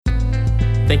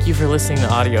Thank you for listening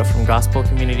to audio from Gospel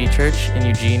Community Church in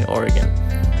Eugene, Oregon.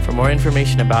 For more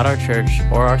information about our church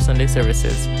or our Sunday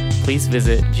services, please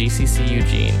visit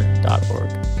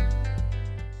gcceugene.org.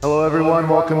 Hello everyone,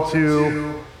 welcome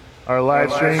to our live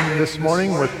stream this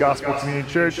morning with Gospel Community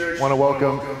Church. I want to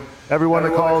welcome everyone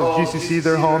that calls GCC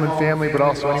their home and family, but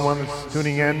also anyone that's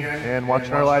tuning in and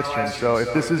watching our live stream. So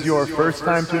if this is your first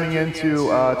time tuning in to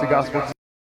Gospel Community,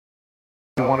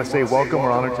 we want to say welcome. We're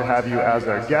honored to have you as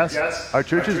our guest. Our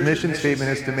church's mission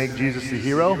statement is to make Jesus the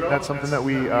hero. That's something that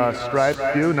we strive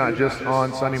to do, not just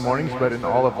on Sunday mornings, but in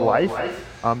all of life.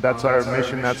 That's our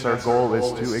mission, that's our goal,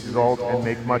 is to exalt and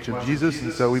make much of Jesus.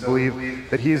 And so we believe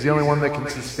that he is the only one that can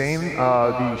sustain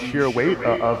the sheer weight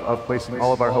of placing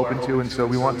all of our hope into. And so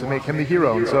we want to make him the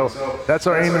hero. And so that's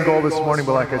our aim and goal this morning.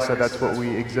 But like I said, that's what we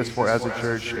exist for as a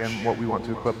church and what we want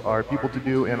to equip our people to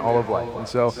do in all of life. And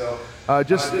so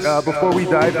just before we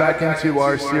dive back into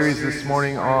our series this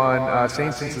morning on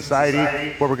Saints in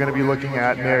Society, where we're going to be looking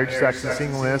at marriage, sex, and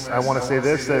singleness, I want to say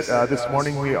this, that this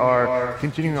morning we are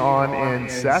continuing on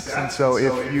in sex. And so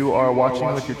if you are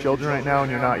watching with your children right now and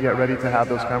you're not yet ready to have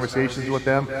those conversations with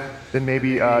them, then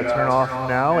maybe turn off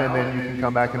now and then you can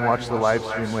come back and watch the live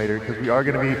stream later, because we are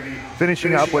going to be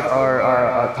finishing up with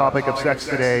our topic of sex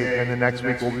today, and the next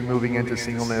week we'll be moving into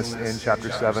singleness in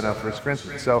chapter 7 of 1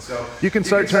 Corinthians. So you can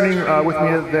start turning with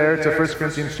me there to 1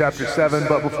 Corinthians chapter 7,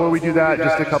 but before we do that,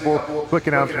 just a couple quick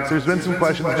announcements. There's been some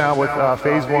questions now with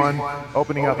phase 1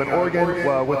 opening up in Oregon,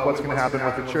 with what's going to happen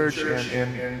with the church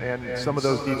and some of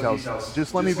those details.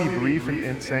 Just let me be brief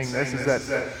in saying this, is that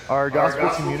our gospel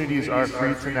communities are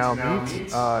free to now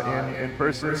meet in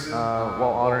person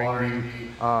while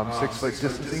honoring the 6-foot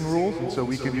distancing rules, and so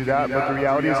we can do that. But the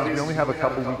reality is we only have a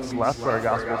couple weeks left for our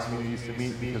gospel communities to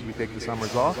meet because we take the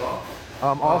summers off.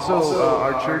 Also,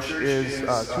 our church is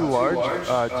too large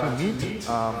to meet,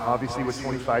 obviously with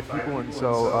 25 people, and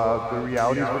so the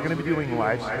reality is we're going to be doing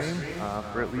live stream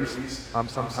for at least some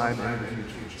time in the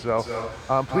future. So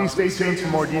please stay tuned for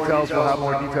more details. We'll have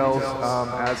more details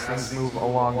as things move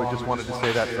along, but just wanted to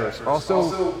say that first.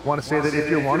 Also want to say that if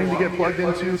you're wanting to get plugged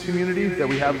into community, that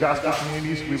we have gospel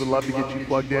communities, we would love to get you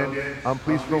plugged in.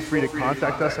 Please feel free to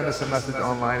contact us, send us a message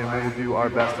online, and we will do our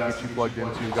best to get you plugged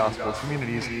into gospel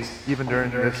communities, even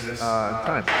during this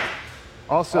time.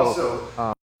 Also,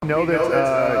 know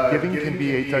that giving can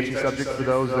be a touchy subject for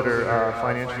those that are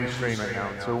financially strained right now.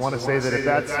 So I want to say that if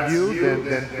that's you,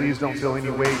 then please don't feel any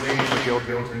weight, shame, or guilt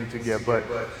or anything to give. But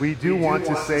we do want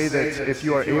to say that if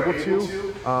you are able to,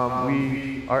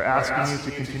 we are asking you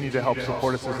to continue to help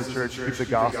support us as a church, keep the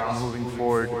gospel moving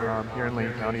forward here in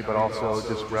Lane County, but also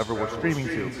just wherever we're streaming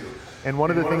to. And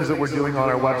one of the things that we're doing on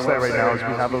our website right now is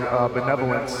we have a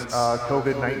benevolence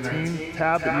COVID-19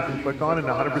 tab that you can click on, and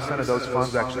 100% of those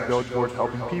funds actually go towards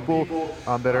helping people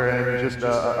that are in just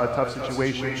a tough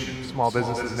situation, small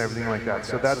businesses and everything like that.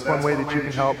 So that's one way that you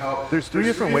can help. There's 3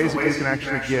 different ways that you can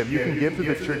actually give. You can give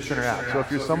through the Church Center app. So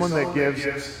if you're someone that gives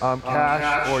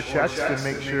cash or checks, then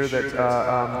make sure that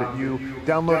that you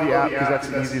download the app, because that's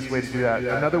the easiest way to do that.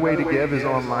 Another way to give is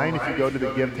online. If you go to the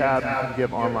Give tab, you can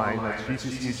give online. That's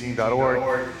gcceugene.org.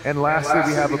 And lastly,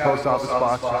 we have a post office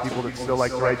box for people that still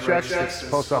like to write checks. It's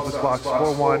post office box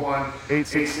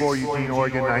 41864 Eugene,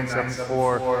 Oregon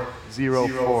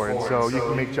 97404. And so you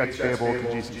can make checks payable to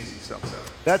GCC. So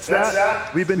that's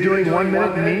that. We've been doing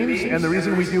 1-minute memes, and the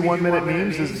reason we do 1-minute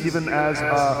memes is even as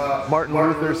Martin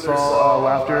Luther saw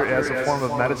laughter as a form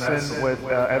of medicine with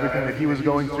everything that he was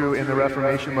going through in the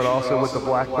Reformation, but also with the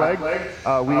Black Plague.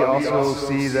 We also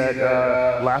see that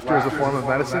laughter is a form of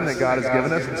medicine that God has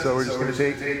given us, and so we're just going to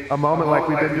take a moment like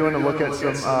we've been doing to look at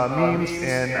some memes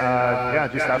and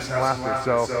just have some laughter.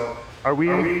 So are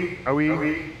we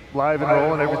live and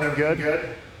rolling? Everything good?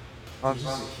 Just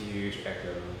a huge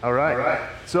echo. All right.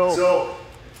 So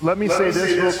let me say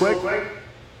this real quick.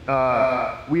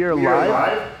 We are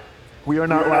live. We are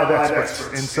not live experts,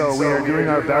 and so we are doing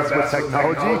our best with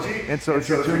technology. And so if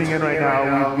you're tuning in right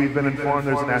now, we've been informed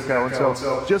there's an echo, and so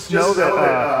just know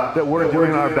that we're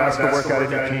doing our best to work out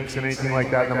any kinks and anything like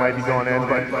that might be going in.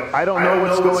 But I don't know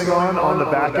what's going on the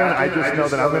back end. I just know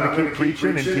that I'm going to keep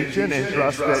preaching and teaching and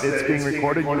trust that it's being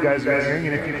recorded. You guys are hearing,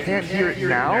 and if you can't hear it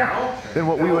now, then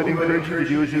what we would encourage you to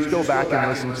do is just go back and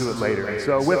listen to it later. And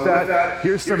so with that,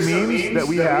 here's some memes that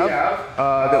we have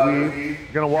that we're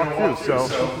going to walk through. So.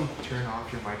 Turn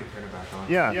off your mic and turn it back on.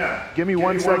 Yeah. Give me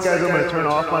one sec, guys. I'm going to turn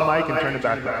off my mic and turn it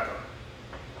back on.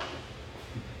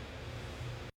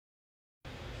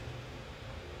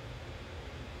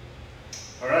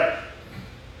 All right.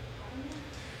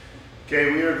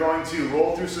 Okay, we are going to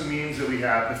roll through some memes that we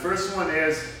have. The first one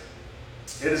is,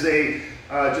 it is a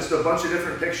just a bunch of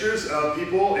different pictures of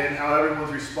people and how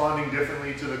everyone's responding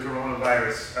differently to the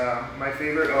coronavirus. My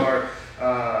favorite are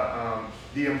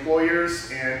the employers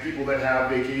and people that have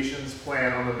vacations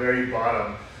planned on the very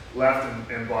bottom left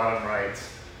and bottom right.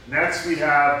 Next, we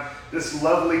have this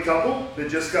lovely couple that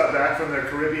just got back from their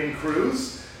Caribbean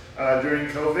cruise during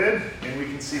COVID, and we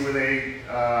can see where they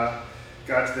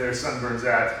got their sunburns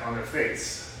at on their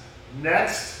face.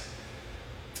 Next,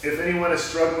 if anyone is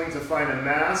struggling to find a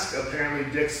mask,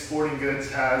 apparently Dick's Sporting Goods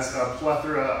has a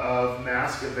plethora of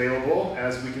masks available.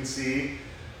 As we can see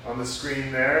on the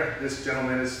screen there, this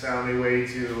gentleman has found a way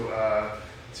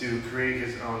to create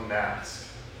his own mask.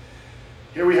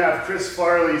 Here we have Chris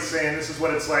Farley saying this is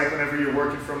what it's like whenever you're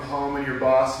working from home and your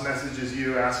boss messages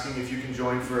you asking if you can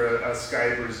join for a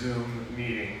Skype or Zoom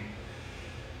meeting.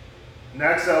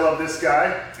 Next, I love this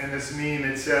guy and this meme.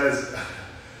 It says,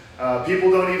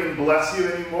 people don't even bless you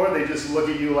anymore. They just look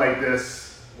at you like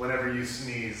this whenever you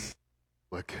sneeze.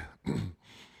 Look.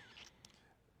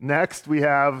 Next, we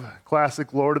have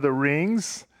classic Lord of the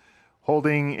Rings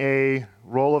holding a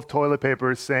roll of toilet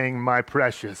paper saying, "My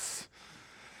precious."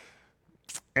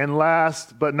 And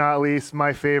last but not least,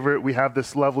 my favorite, we have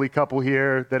this lovely couple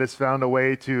here that has found a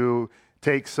way to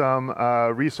take some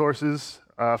resources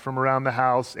from around the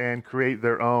house and create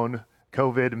their own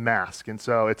COVID mask. And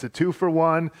so it's a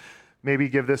 2-for-1. Maybe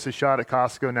give this a shot at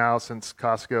Costco now, since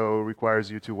Costco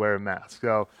requires you to wear a mask.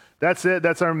 So that's it.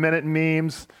 That's our minute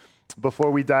memes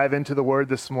before we dive into the word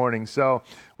this morning. So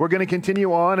we're going to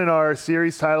continue on in our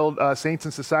series titled Saints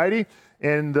in Society,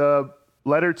 in the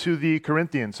letter to the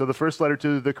Corinthians. So the first letter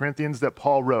to the Corinthians that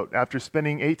Paul wrote. After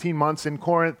spending 18 months in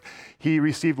Corinth, he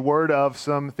received word of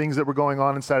some things that were going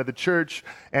on inside of the church,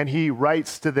 and he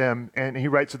writes to them, and he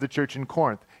writes to the church in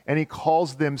Corinth, and he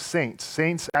calls them saints.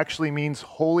 Saints actually means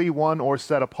holy one or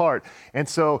set apart. And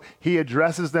so he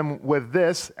addresses them with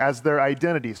this as their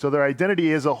identity. So their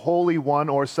identity is a holy one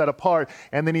or set apart.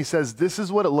 And then he says, this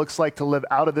is what it looks like to live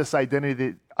out of this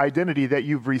identity that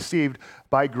you've received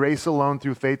by grace alone,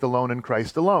 through faith alone, in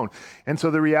Christ alone. And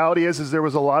so the reality is there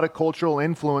was a lot of cultural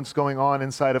influence going on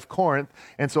inside of Corinth.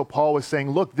 And so Paul was saying,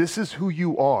 look, this is who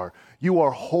you are. You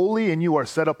are holy and you are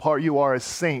set apart. You are a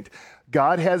saint.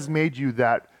 God has made you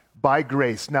that by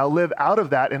grace. Now live out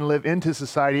of that and live into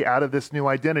society out of this new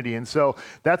identity. And so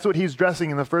that's what he's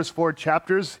addressing. In the first 4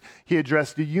 chapters, he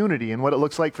addressed the unity and what it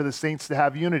looks like for the saints to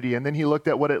have unity. And then he looked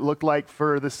at what it looked like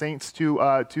for the saints to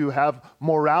have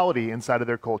morality inside of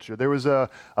their culture. There was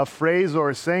a phrase or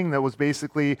a saying that was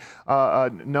basically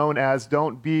known as,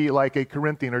 don't be like a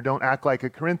Corinthian, or don't act like a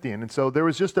Corinthian. And so there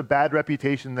was just a bad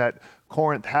reputation that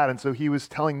Corinth had. And so he was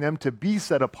telling them to be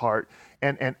set apart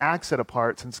and act set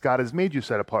apart, since God has made you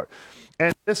set apart.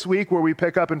 And this week, where we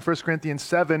pick up in 1 Corinthians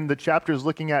 7, the chapter is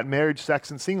looking at marriage,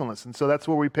 sex, and singleness. And so that's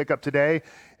where we pick up today,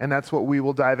 and that's what we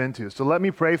will dive into. So let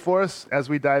me pray for us as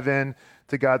we dive in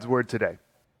to God's word today.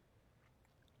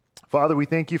 Father, we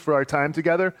thank you for our time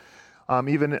together.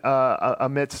 Even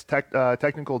amidst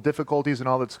technical difficulties and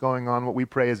all that's going on, what we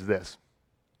pray is this.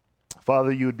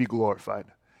 Father, you would be glorified.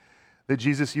 That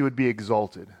Jesus, you would be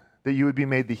exalted. That you would be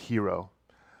made the hero.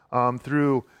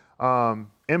 Through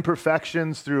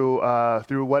imperfections,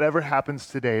 through whatever happens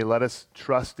today, let us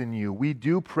trust in you. We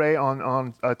do pray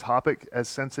on a topic as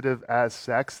sensitive as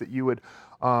sex, that you would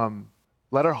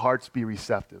let our hearts be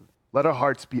receptive. Let our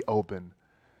hearts be open.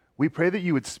 We pray that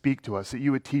you would speak to us, that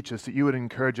you would teach us, that you would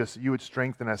encourage us, that you would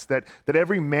strengthen us, that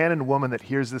every man and woman that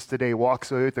hears this today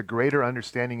walks away with a greater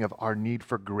understanding of our need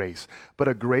for grace, but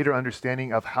a greater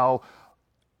understanding of how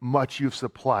much you've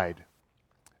supplied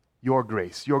your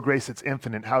grace that's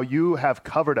infinite, how you have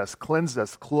covered us, cleansed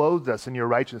us, clothed us in your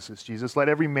righteousness, Jesus. Let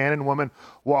every man and woman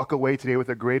walk away today with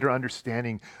a greater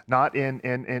understanding, not in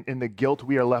the guilt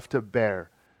we are left to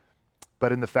bear,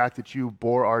 but in the fact that you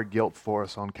bore our guilt for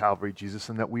us on Calvary, Jesus,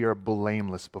 and that we are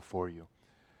blameless before you.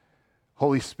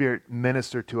 Holy Spirit,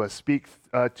 minister to us. Speak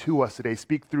to us today.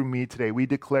 Speak through me today. We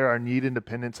declare our need and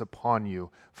dependence upon you.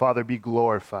 Father, be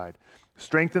glorified.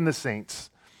 Strengthen the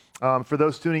saints. For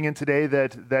those tuning in today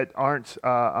that aren't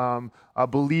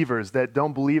believers, that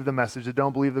don't believe the message, that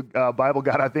don't believe the Bible,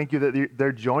 God, I thank you that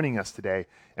they're joining us today.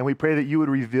 And we pray that you would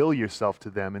reveal yourself to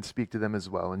them and speak to them as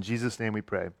well. In Jesus' name we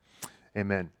pray.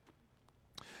 Amen.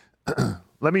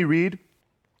 Let me read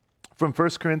from 1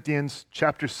 Corinthians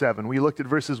chapter 7. We looked at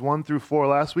verses 1 through 4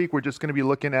 last week. We're just going to be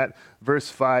looking at verse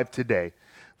 5 today.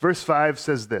 Verse 5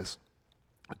 says this: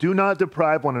 "Do not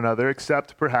deprive one another,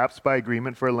 except perhaps by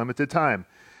agreement for a limited time,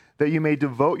 that you may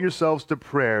devote yourselves to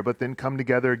prayer, but then come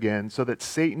together again, so that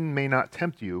Satan may not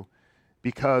tempt you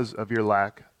because of your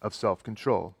lack of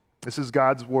self-control." This is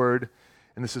God's word,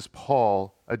 and this is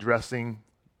Paul addressing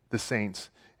the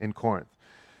saints in Corinth.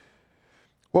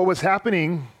 What was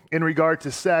happening in regard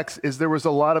to sex is there was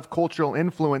a lot of cultural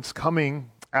influence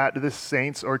coming at the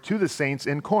saints or to the saints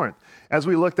in Corinth. As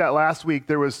we looked at last week,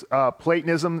 there was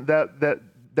Platonism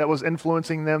that was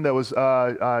influencing them, that was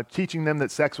teaching them that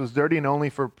sex was dirty and only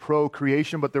for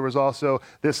procreation, but there was also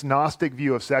this Gnostic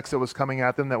view of sex that was coming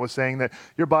at them that was saying that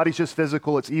your body's just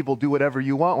physical, it's evil, do whatever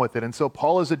you want with it. And so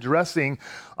Paul is addressing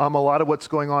a lot of what's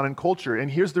going on in culture. And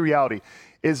here's the reality,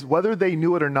 is whether they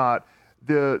knew it or not,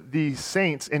 the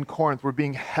saints in Corinth were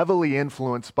being heavily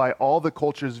influenced by all the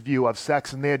culture's view of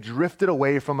sex, and they had drifted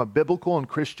away from a biblical and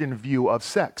Christian view of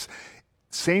sex.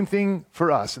 Same thing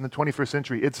for us in the 21st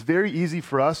century. It's very easy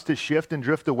for us to shift and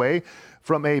drift away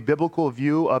from a biblical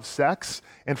view of sex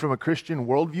and from a Christian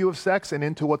worldview of sex and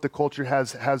into what the culture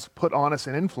has put on us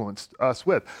and influenced us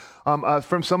with.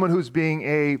 From someone who's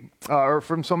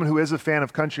from someone who is a fan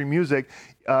of country music,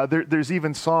 there's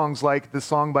even songs like the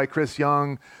song by Chris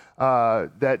Young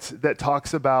that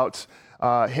talks about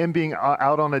him being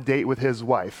out on a date with his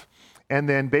wife. And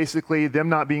then basically them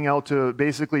not being able to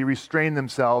basically restrain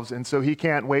themselves. And so he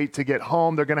can't wait to get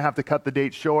home. They're going to have to cut the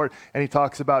date short. And he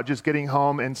talks about just getting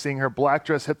home and seeing her black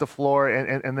dress hit the floor.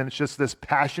 And then it's just this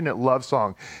passionate love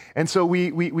song. And so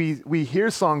we hear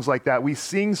songs like that. We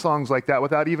sing songs like that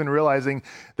without even realizing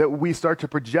that we start to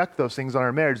project those things on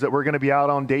our marriage, that we're going to be out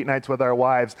on date nights with our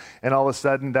wives. And all of a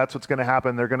sudden that's what's going to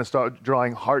happen. They're going to start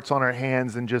drawing hearts on our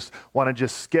hands and just want to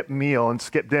just skip meal and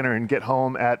skip dinner and get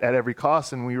home at every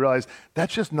cost. And we realize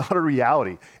that's just not a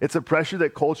reality. It's a pressure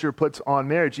that culture puts on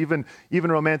marriage. Even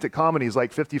romantic comedies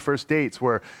like 50 First Dates,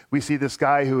 where we see this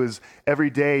guy who is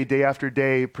every day, day after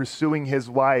day, pursuing his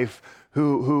wife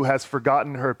who has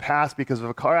forgotten her past because of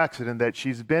a car accident that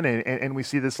she's been in. And we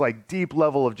see this like deep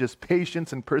level of just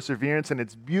patience and perseverance, and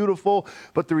it's beautiful.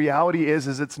 But the reality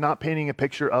is it's not painting a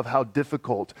picture of how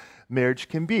difficult marriage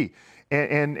can be.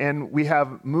 And we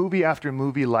have movie after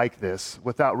movie like this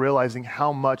without realizing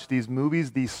how much these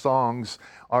movies, these songs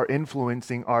are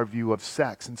influencing our view of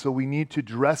sex. And so we need to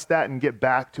address that and get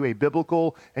back to a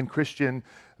biblical and Christian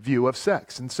view of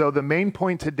sex. And so the main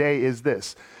point today is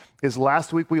this, is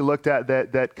last week we looked at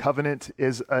that covenant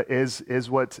is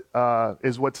what's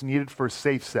needed for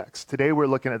safe sex. Today we're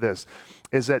looking at this,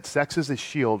 is that sex is a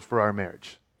shield for our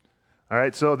marriage. All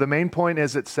right, so the main point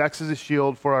is that sex is a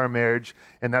shield for our marriage,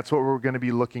 and that's what we're going to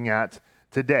be looking at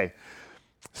today.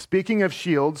 Speaking of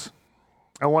shields,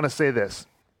 I want to say this.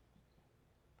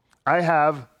 I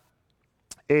have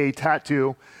a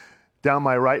tattoo down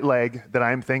my right leg that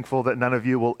I'm thankful that none of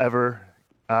you will ever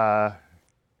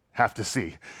have to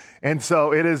see. And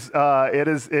so it is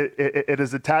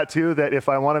a tattoo that if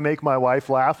I want to make my wife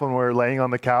laugh when we're laying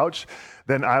on the couch,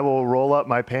 then I will roll up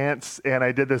my pants. And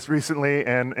I did this recently,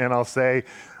 and I'll say,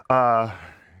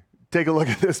 take a look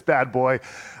at this bad boy.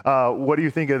 What do you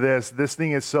think of this? This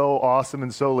thing is so awesome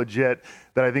and so legit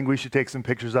that I think we should take some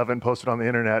pictures of it and post it on the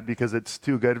internet, because it's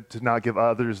too good to not give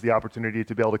others the opportunity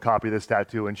to be able to copy this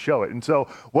tattoo and show it. And so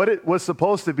what it was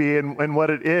supposed to be and what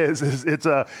it is it's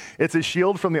a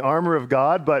shield from the armor of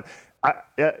God, but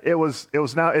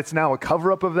it's now a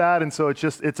cover-up of that, and so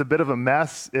it's a bit of a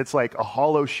mess. It's like a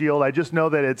hollow shield. I just know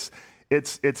that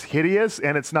it's hideous,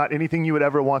 and it's not anything you would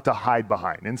ever want to hide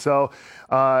behind. And so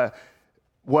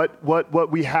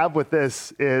what we have with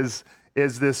this is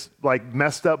this like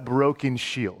messed up, broken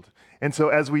shield. And so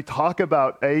as we talk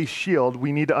about a shield,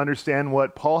 we need to understand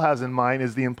what Paul has in mind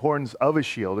is the importance of a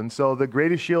shield. And so the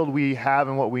greatest shield we have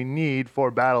and what we need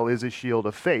for battle is a shield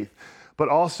of faith. But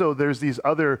also there's these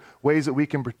other ways that we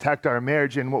can protect our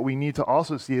marriage, and what we need to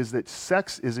also see is that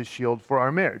sex is a shield for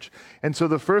our marriage. And so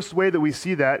the first way that we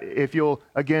see that, if you'll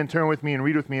again turn with me and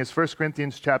read with me, is 1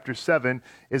 Corinthians chapter 7,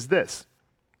 is this.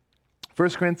 1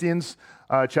 Corinthians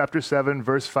chapter 7,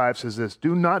 verse 5 says this: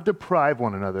 do not deprive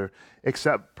one another,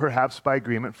 except perhaps by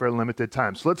agreement for a limited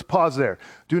time. So let's pause there.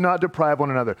 Do not deprive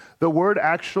one another. The word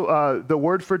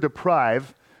for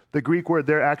deprive, the Greek word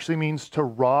there, actually means to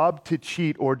rob, to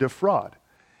cheat, or defraud.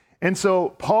 And so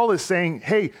Paul is saying,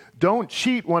 hey, don't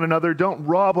cheat one another, don't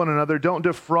rob one another, don't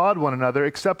defraud one another,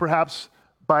 except perhaps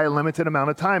by a limited amount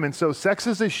of time. And so sex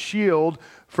is a shield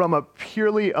from a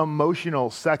purely emotional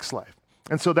sex life.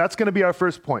 And so that's going to be our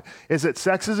first point, is that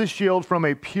sex is a shield from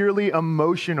a purely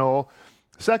emotional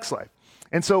sex life.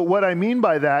 And so what I mean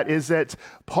by that is that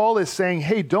Paul is saying,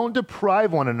 hey, don't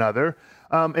deprive one another,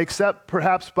 except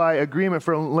perhaps by agreement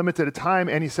for a limited time.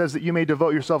 And he says that you may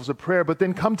devote yourselves to prayer, but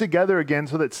then come together again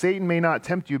so that Satan may not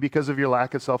tempt you because of your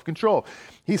lack of self-control.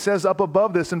 He says up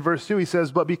above this in verse 2, he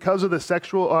says, but because of the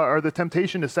sexual or the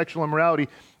temptation to sexual immorality,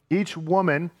 each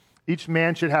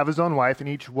man should have his own wife, and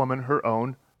each woman her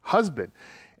own husband.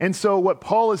 And so what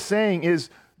Paul is saying is,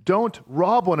 Don't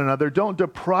rob one another. Don't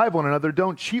deprive one another.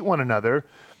 Don't cheat one another.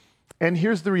 And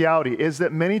here's the reality, is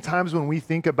that many times when we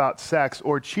think about sex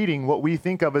or cheating, what we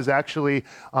think of is actually,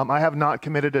 I have not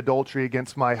committed adultery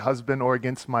against my husband or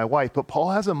against my wife. But Paul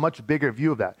has a much bigger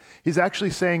view of that. He's actually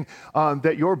saying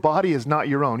that your body is not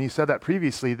your own. He said that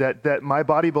previously, that my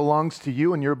body belongs to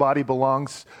you and your body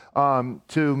belongs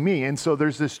to me. And so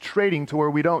there's this trading to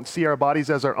where we don't see our bodies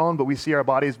as our own, but we see our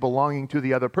bodies belonging to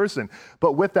the other person.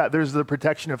 But with that, there's the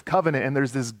protection of covenant, and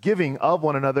there's this giving of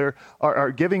one another,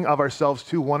 or giving of ourselves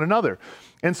to one another.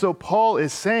 And so Paul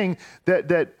is saying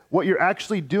that what you're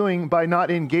actually doing by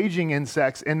not engaging in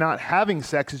sex and not having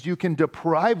sex is you can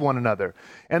deprive one another.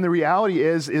 And the reality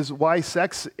is why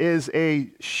sex is a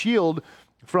shield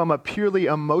from a purely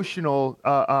emotional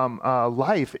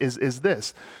life is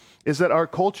that our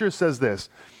culture says this,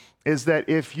 is that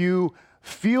if you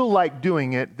feel like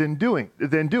doing it, then do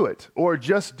it, or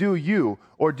just do you,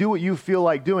 or do what you feel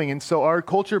like doing. And so our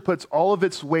culture puts all of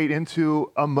its weight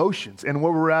into emotions and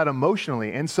where we're at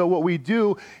emotionally. And so what we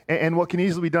do, and what can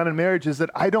easily be done in marriage, is that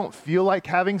I don't feel like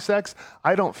having sex,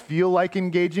 I don't feel like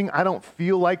engaging, I don't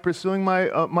feel like pursuing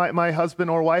my husband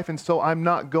or wife, and so I'm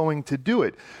not going to do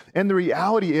it. And the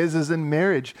reality is in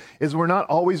marriage, is we're not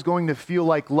always going to feel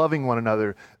like loving one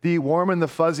another. The warm and the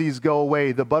fuzzies go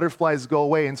away, the butterflies go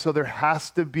away, and so there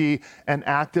has to be an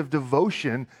act of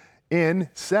devotion in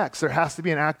sex. There has to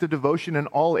be an act of devotion in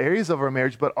all areas of our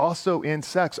marriage, but also in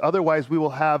sex. Otherwise, we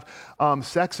will have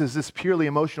sex as this purely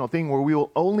emotional thing where we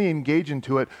will only engage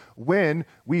into it when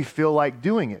we feel like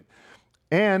doing it.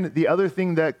 And the other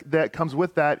thing that comes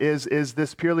with that is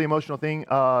this purely emotional thing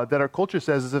that our culture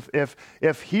says is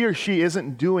if he or she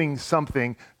isn't doing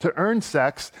something to earn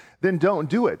sex, then don't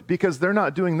do it, because they're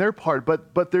not doing their part.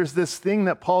 But there's this thing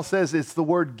that Paul says, it's the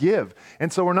word give.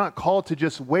 And so we're not called to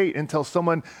just wait until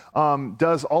someone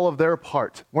does all of their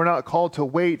part. We're not called to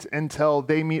wait until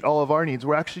they meet all of our needs.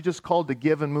 We're actually just called to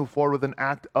give and move forward with an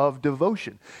act of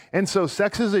devotion. And so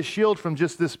sex is a shield from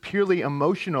just this purely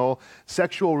emotional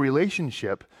sexual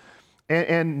relationship.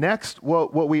 And next,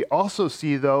 what we also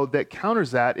see, though, that counters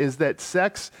that is that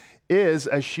sex is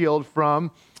a shield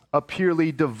from a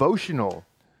purely devotional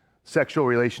sexual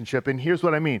relationship. And here's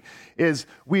what I mean, is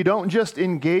we don't just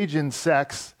engage in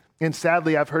sex, and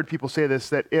sadly I've heard people say this,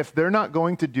 that if they're not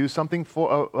going to do something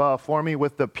for me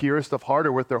with the purest of heart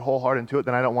or with their whole heart into it,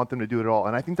 then I don't want them to do it at all.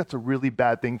 And I think that's a really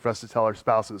bad thing for us to tell our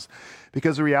spouses,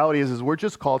 because the reality is we're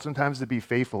just called sometimes to be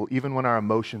faithful even when our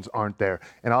emotions aren't there.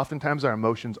 And oftentimes our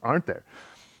emotions aren't there.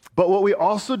 But what we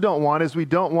also don't want is we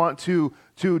don't want to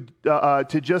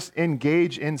just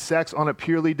engage in sex on a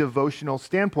purely devotional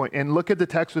standpoint. And look at the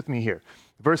text with me here.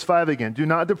 Verse 5 again. Do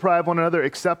not deprive one another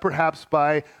except perhaps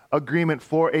by agreement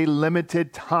for a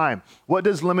limited time. What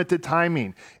does limited time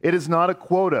mean? It is not a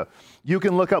quota. You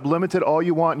can look up limited all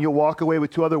you want and you'll walk away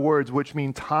with two other words, which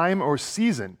mean time or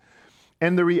season.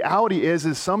 And the reality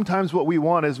is sometimes what we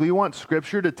want is we want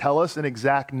Scripture to tell us an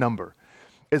exact number.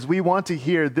 Is we want to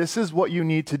hear, this is what you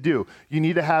need to do. You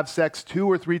need to have sex 2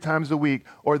 or 3 times a week,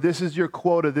 or this is your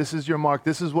quota, this is your mark,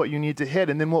 this is what you need to hit.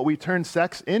 And then what we turn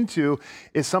sex into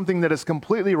is something that is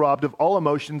completely robbed of all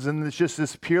emotions, and it's just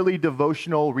this purely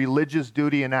devotional religious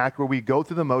duty and act where we go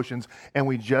through the motions and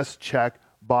we just check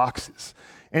boxes.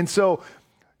 And so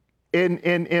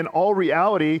in all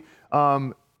reality,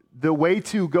 the way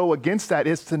to go against that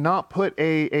is to not put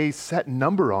a set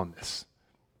number on this,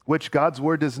 which God's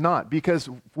word does not. Because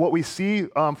what we see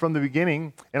from the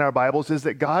beginning in our Bibles is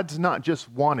that God's not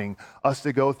just wanting us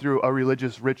to go through a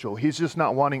religious ritual. He's just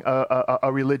not wanting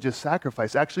a religious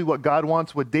sacrifice. Actually, what God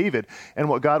wants with David and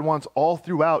what God wants all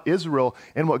throughout Israel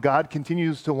and what God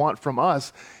continues to want from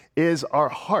us is our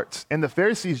hearts. And the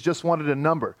Pharisees just wanted a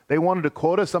number. They wanted a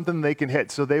quota, something they can hit.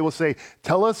 So they will say,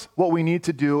 tell us what we need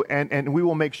to do, and we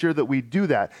will make sure that we do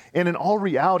that. And in all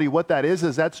reality, what that is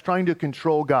that's trying to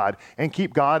control God and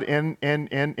keep God in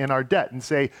our debt and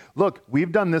say, look,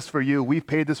 we've done this for you. We've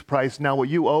paid this price. Now what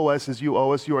you owe us is you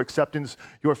owe us your acceptance,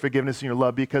 your forgiveness, and your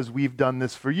love because we've done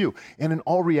this for you. And in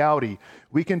all reality,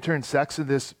 we can turn sex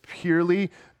into this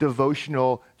purely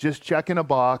devotional, just checking a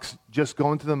box, just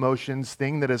going through the motions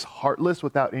thing that is heartless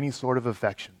without any sort of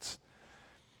affections.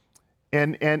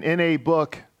 And in a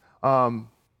book that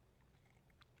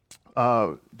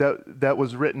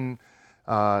was written,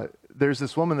 there's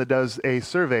this woman that does a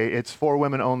survey. It's For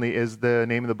Women Only is the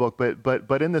name of the book.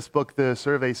 But in this book, the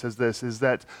survey says this, is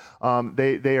that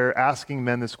they are asking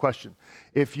men this question.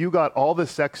 If you got all the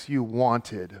sex you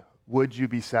wanted, would you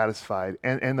be satisfied?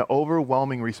 And the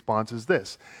overwhelming response is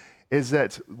this, is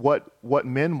that what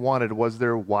men wanted was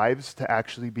their wives to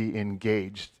actually be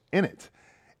engaged in it.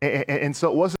 And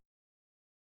so it wasn't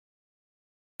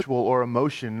or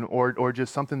emotion or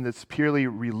just something that's purely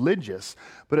religious,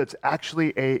 but it's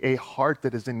actually a heart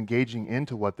that is engaging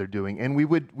into what they're doing. And we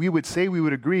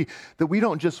would agree that we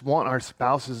don't just want our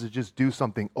spouses to just do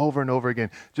something over and over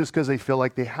again just because they feel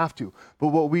like they have to. But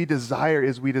what we desire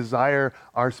is we desire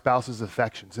our spouse's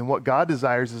affections. And what God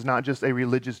desires is not just a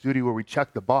religious duty where we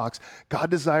check the box. God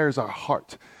desires our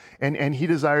heart. And he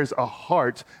desires a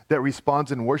heart that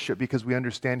responds in worship because we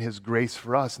understand his grace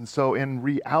for us. And so in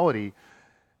reality,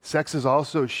 sex is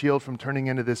also a shield from turning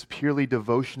into this purely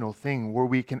devotional thing where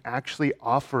we can actually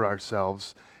offer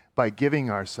ourselves by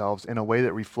giving ourselves in a way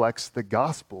that reflects the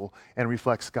gospel and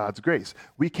reflects God's grace.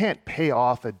 We can't pay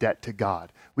off a debt to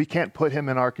God. We can't put him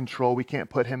in our control. We can't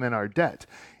put him in our debt.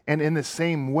 And in the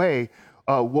same way,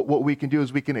 what we can do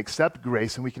is we can accept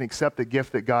grace and we can accept the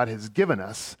gift that God has given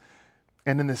us.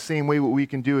 And in the same way, what we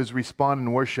can do is respond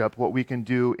in worship. What we can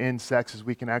do in sex is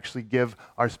we can actually give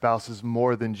our spouses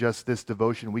more than just this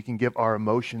devotion. We can give our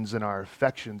emotions and our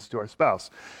affections to our spouse.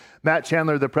 Matt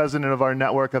Chandler, the president of our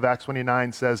network of Acts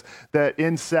 29, says that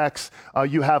in sex,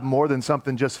 you have more than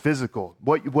something just physical.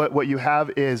 What you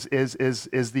have is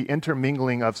the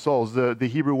intermingling of souls. The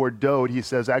Hebrew word dode, he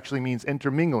says, actually means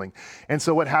intermingling. And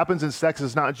so what happens in sex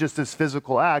is not just this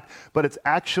physical act, but it's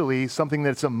actually something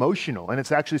that's emotional, and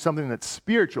it's actually something that's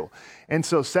spiritual. And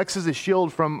so sex is a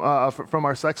shield from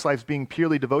our sex lives being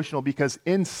purely devotional, because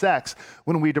in sex,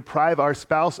 when we deprive our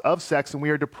spouse of sex and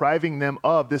we are depriving them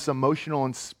of this emotional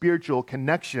and spiritual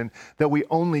connection that we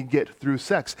only get through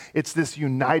sex. It's this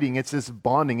uniting, it's this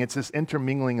bonding, it's this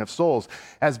intermingling of souls.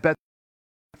 As Beth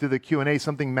through the Q&A,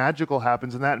 something magical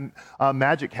happens, and that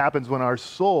magic happens when our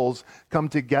souls come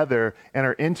together and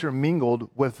are intermingled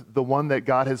with the one that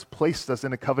God has placed us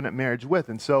in a covenant marriage with.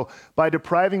 And so by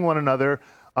depriving one another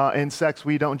in sex,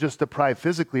 we don't just deprive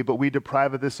physically, but we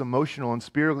deprive of this emotional and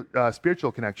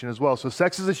spiritual connection as well. So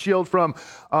sex is a shield from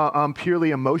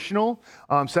purely emotional.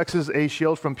 Sex is a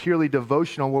shield from purely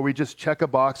devotional, where we just check a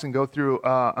box and go through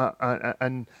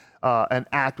an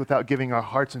act without giving our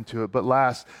hearts into it. But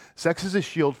last, sex is a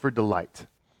shield for delight.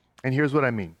 And here's what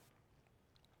I mean.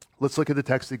 Let's look at the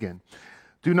text again.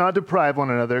 Do not deprive one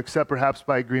another, except perhaps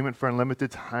by agreement for unlimited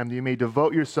time, that you may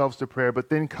devote yourselves to prayer, but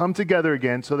then come together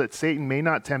again so that Satan may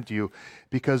not tempt you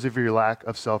because of your lack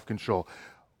of self-control.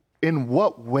 In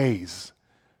what ways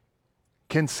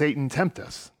can Satan tempt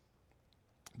us?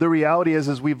 The reality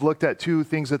is we've looked at two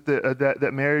things that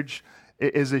marriage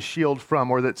is a shield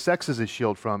from, or that sex is a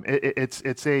shield from.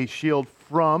 It's a shield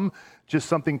from just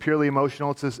something purely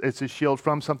emotional. It's a shield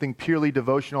from something purely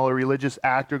devotional, a religious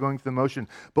act or going through the motion.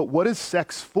 But what is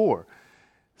sex for?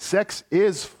 Sex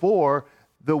is for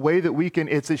the way that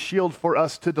it's a shield for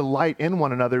us to delight in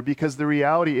one another, because the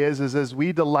reality is as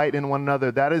we delight in one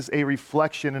another, that is a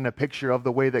reflection and a picture of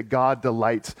the way that God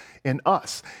delights in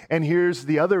us. And here's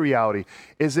the other reality,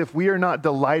 is if we are not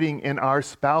delighting in our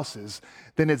spouses,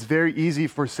 then it's very easy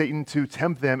for Satan to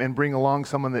tempt them and bring along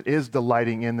someone that is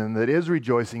delighting in them, that is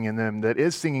rejoicing in them, that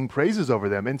is singing praises over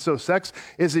them. And so sex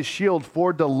is a shield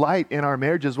for delight in our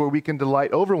marriages, where we can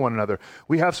delight over one another.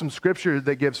 We have some scripture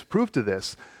that gives proof to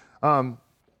this.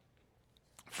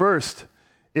 First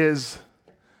is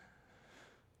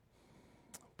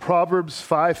Proverbs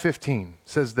 5:15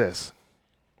 says this.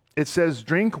 It says,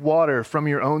 drink water from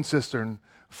your own cistern,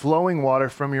 flowing water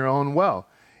from your own well.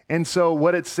 And so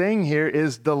what it's saying here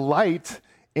is delight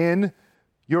in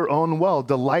your own well,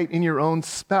 delight in your own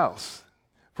spouse.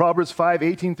 Proverbs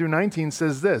 5:18 through 19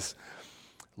 says this,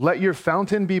 let your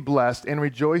fountain be blessed and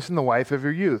rejoice in the wife of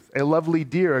your youth, a lovely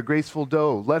deer, a graceful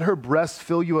doe. Let her breast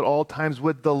fill you at all times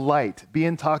with delight. Be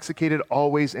intoxicated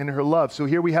always in her love. So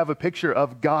here we have a picture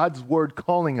of God's word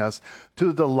calling us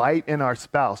to delight in our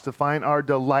spouse, to find our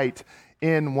delight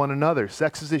in one another.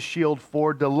 Sex is a shield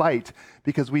for delight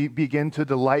because we begin to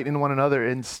delight in one another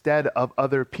instead of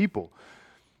other people.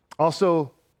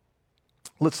 Also,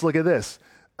 let's look at this.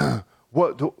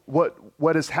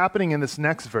 What is happening in this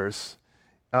next verse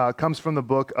comes from the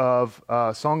book of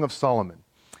Song of Solomon.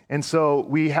 And so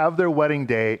we have their wedding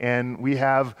day, and we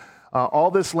have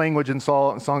all this language in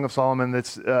Song of Solomon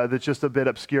that's just a bit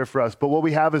obscure for us. But what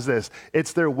we have is this.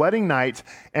 It's their wedding night,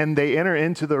 and they enter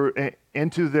into their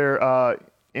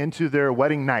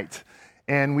wedding night.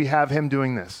 And we have him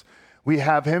doing this. We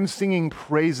have him singing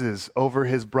praises over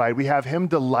his bride. We have him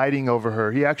delighting over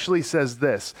her. He actually says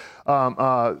this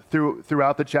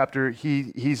throughout the chapter.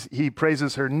 He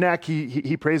praises her neck.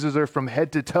 He praises her from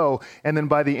head to toe. And then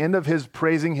by the end of his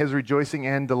praising, his rejoicing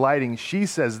and delighting, she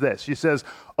says this. She says,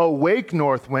 awake,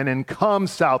 north wind, and come,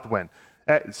 south wind.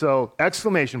 So,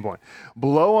 exclamation point.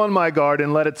 Blow on my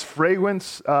garden, let its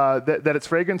fragrance, that its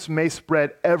fragrance may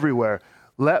spread everywhere.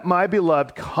 Let my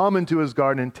beloved come into his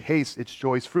garden and taste its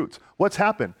choice fruits. What's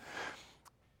happened?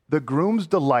 The groom's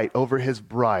delight over his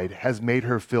bride has made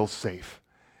her feel safe.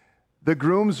 The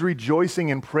groom's rejoicing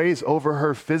and praise over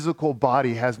her physical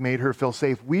body has made her feel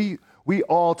safe. We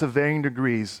all, to varying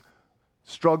degrees,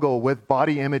 struggle with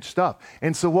body image stuff.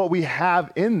 And so what we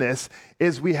have in this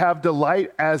is we have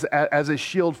delight as a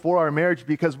shield for our marriage,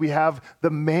 because we have the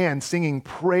man singing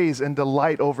praise and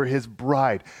delight over his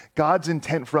bride. God's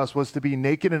intent for us was to be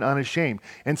naked and unashamed.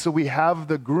 And so we have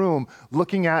the groom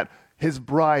looking at his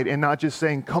bride and not just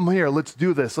saying, come here, let's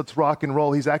do this, let's rock and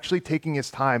roll. He's actually taking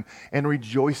his time and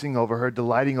rejoicing over her,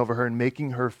 delighting over her, and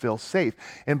making her feel safe.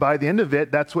 And by the end of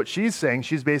it, that's what she's saying.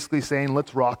 She's basically saying,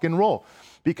 let's rock and roll,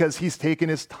 because he's taken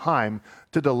his time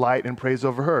to delight and praise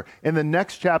over her. In the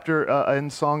next chapter in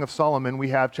Song of Solomon, we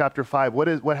have chapter 5.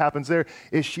 What happens there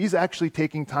is she's actually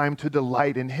taking time to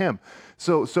delight in him.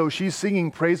 So she's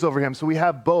singing praise over him. So we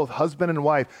have both husband and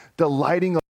wife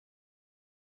delighting.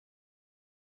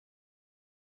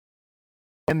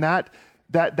 And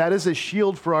that is a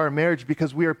shield for our marriage,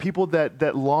 because we are people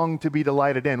that long to be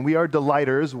delighted in. We are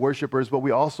delighters, worshipers, but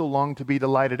we also long to be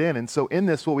delighted in. And so in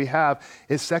this, what we have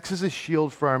is sex is a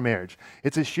shield for our marriage.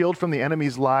 It's a shield from the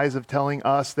enemy's lies of telling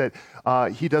us that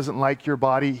he doesn't like your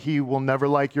body, he will never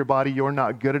like your body, you're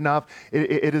not good enough.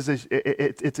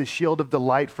 It's a shield of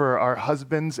delight for our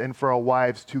husbands and for our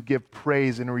wives to give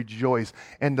praise and rejoice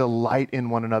and delight in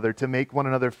one another, to make one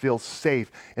another feel safe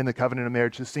in the covenant of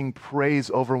marriage, to sing praise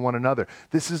over one another.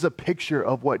 This is a picture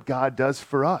of what God does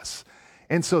for us.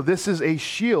 And so this is a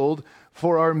shield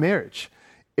for our marriage.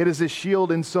 It is a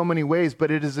shield in so many ways, but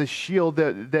it is a shield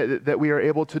that we are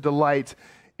able to delight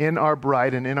in our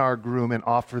bride and in our groom and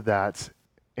offer that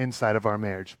inside of our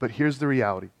marriage. But here's the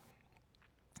reality.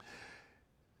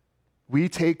 We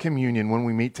take communion when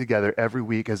we meet together every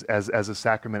week as a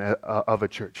sacrament of a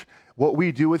church. What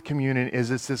we do with communion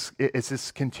is it's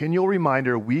this continual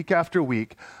reminder week after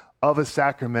week of a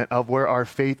sacrament of where our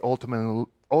faith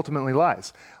ultimately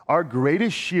lies. Our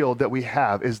greatest shield that we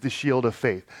have is the shield of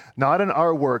faith, not in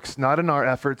our works, not in our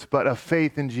efforts, but of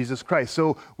faith in Jesus Christ.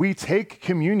 So we take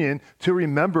communion to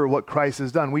remember what Christ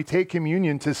has done. We take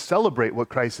communion to celebrate what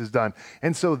Christ has done.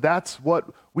 And so that's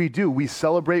what we do. We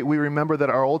celebrate, we remember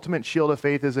that our ultimate shield of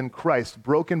faith is in Christ,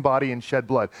 broken body and shed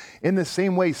blood. In the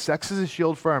same way, sex is a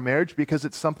shield for our marriage because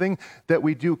it's something that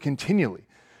we do continually.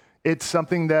 It's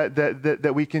something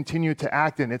that we continue to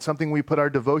act in. It's something we put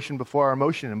our devotion before our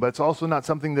emotion in, but it's also not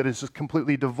something that is just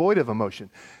completely devoid of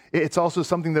emotion. It's also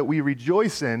something that we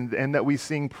rejoice in and that we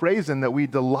sing praise in, that we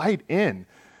delight in.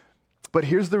 But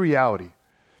here's the reality,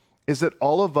 is that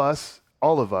all of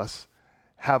us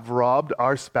have robbed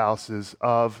our spouses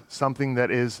of something that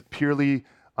is purely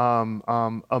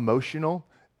emotional.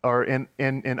 Or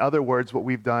in other words, what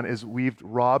we've done is we've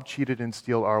robbed, cheated, and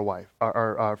steal our wife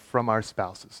from our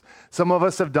spouses. Some of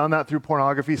us have done that through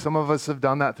pornography. Some of us have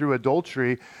done that through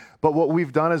adultery. But what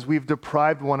we've done is we've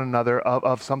deprived one another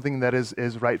of something that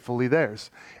is rightfully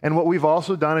theirs. And what we've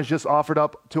also done is just offered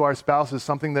up to our spouses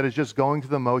something that is just going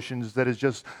through the motions, that is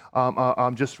just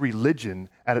religion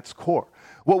at its core.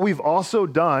 What we've also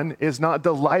done is not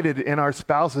delighted in our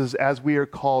spouses as we are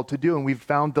called to do, and we've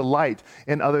found delight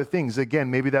in other things. Again,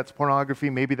 maybe that's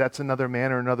pornography, maybe that's another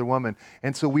man or another woman.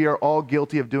 And so we are all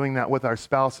guilty of doing that with our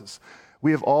spouses.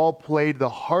 We have all played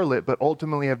the harlot, but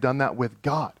ultimately have done that with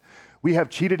God. We have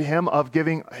cheated him of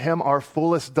giving him our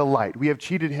fullest delight. We have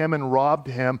cheated him and robbed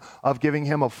him of giving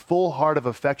him a full heart of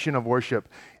affection of worship.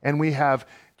 And we have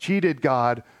cheated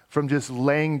God from just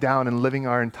laying down and living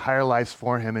our entire lives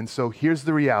for him. And so here's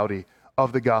the reality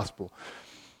of the gospel.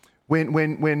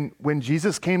 When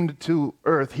Jesus came to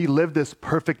earth, he lived this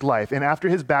perfect life. And after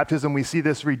his baptism, we see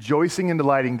this rejoicing and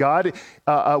delighting. God,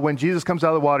 when Jesus comes out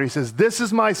of the water, he says, "This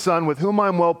is my son with whom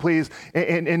I'm well pleased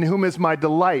and in whom is my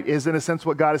delight," is in a sense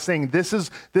what God is saying. This is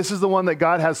the one that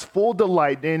God has full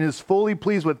delight and is fully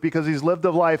pleased with because he's lived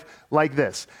a life like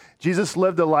this. Jesus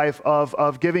lived a life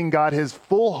of giving God his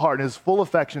full heart, his full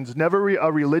affections, never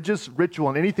a religious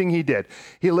ritual in anything he did.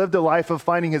 He lived a life of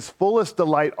finding his fullest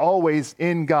delight always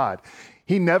in God.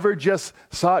 He never just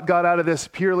sought God out of this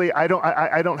purely, I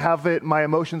don't have it, my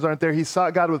emotions aren't there. He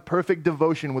sought God with perfect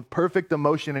devotion, with perfect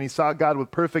emotion, and he sought God with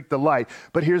perfect delight.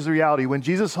 But here's the reality. When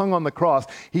Jesus hung on the cross,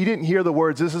 he didn't hear the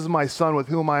words, "This is my son with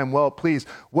whom I am well pleased."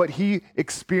 What he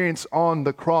experienced on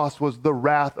the cross was the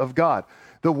wrath of God.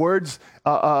 The words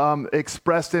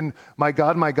expressed in, my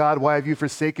God, why have you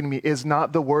forsaken me," is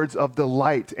not the words of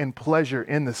delight and pleasure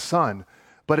in the Son,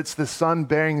 but it's the Son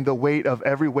bearing the weight of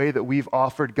every way that we've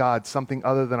offered God something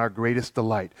other than our greatest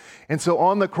delight. And so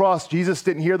on the cross, Jesus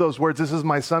didn't hear those words, "This is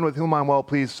my Son with whom I'm well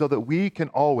pleased," so that we can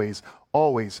always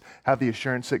have the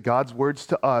assurance that God's words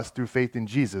to us through faith in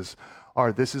Jesus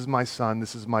are, "This is my son,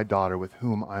 this is my daughter with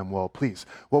whom I'm well pleased."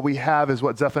 What we have is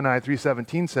what Zephaniah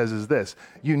 3:17 says is this.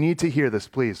 You need to hear this,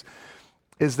 please.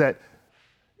 Is that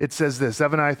it says this,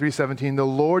 Zephaniah 3:17, "The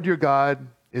Lord your God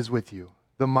is with you,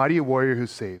 the mighty warrior who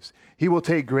saves. He will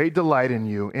take great delight in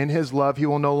you. In his love he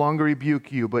will no longer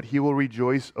rebuke you, but he will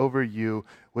rejoice over you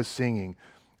with singing."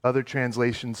 Other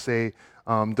translations say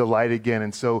delight again.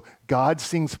 And so God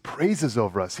sings praises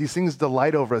over us. He sings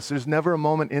delight over us. There's never a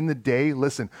moment in the day,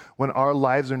 listen, when our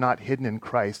lives are not hidden in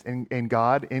Christ, and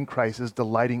God in Christ is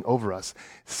delighting over us,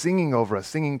 singing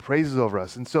praises over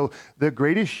us. And so the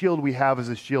greatest shield we have is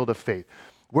a shield of faith.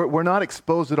 We're not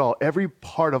exposed at all. Every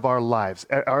part of our lives,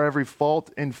 our every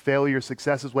fault and failure,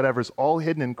 successes, whatever, is all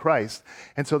hidden in Christ.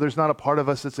 And so there's not a part of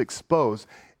us that's exposed.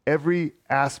 Every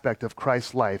aspect of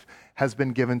Christ's life has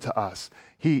been given to us.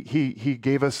 He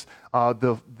gave us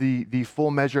the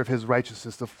full measure of his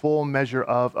righteousness, the full measure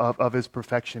of his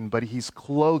perfection, but he's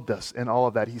clothed us in all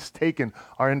of that. He's taken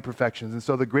our imperfections. And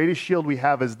so the greatest shield we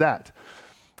have is that.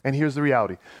 And here's the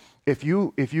reality. If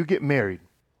you get married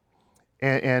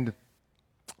and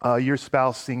your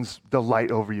spouse sings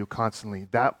delight over you constantly,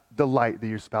 that delight that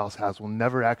your spouse has will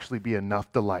never actually be enough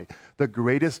delight. The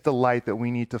greatest delight that we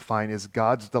need to find is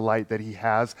God's delight that he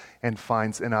has and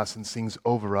finds in us and sings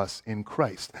over us in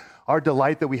Christ. Our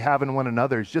delight that we have in one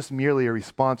another is just merely a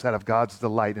response out of God's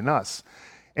delight in us.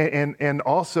 And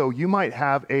also, you might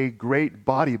have a great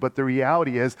body, but the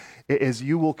reality is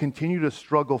you will continue to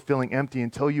struggle feeling empty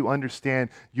until you understand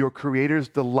your Creator's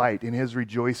delight in his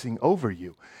rejoicing over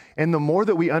you. And the more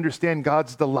that we understand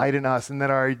God's delight in us and that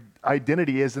our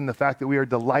identity is in the fact that we are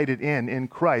delighted in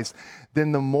Christ,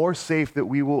 then the more safe that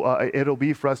we will, it'll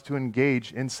be for us to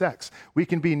engage in sex. We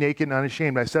can be naked and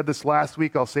unashamed. I said this last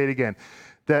week, I'll say it again,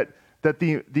 that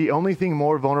the only thing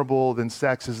more vulnerable than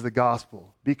sex is the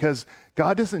gospel, because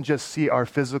God doesn't just see our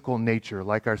physical nature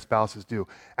like our spouses do.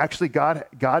 Actually,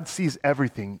 God sees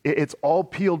everything. It's all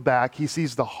peeled back. He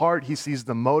sees the heart. He sees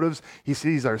the motives. He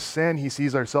sees our sin. He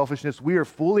sees our selfishness. We are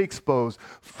fully exposed,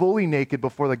 fully naked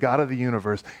before the God of the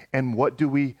universe. And what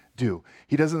do?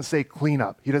 He doesn't say clean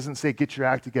up. He doesn't say get your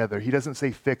act together. He doesn't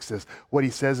say fix this. What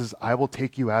he says is, I will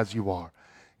take you as you are,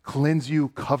 cleanse you,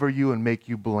 cover you, and make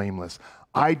you blameless.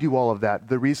 I do all of that.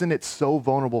 The reason it's so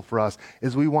vulnerable for us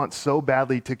is we want so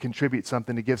badly to contribute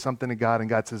something, to give something to God, and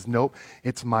God says, nope,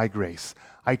 it's my grace.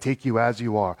 I take you as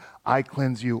you are. I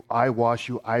cleanse you, I wash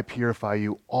you, I purify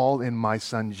you, all in my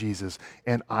Son Jesus,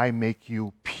 and I make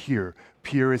you pure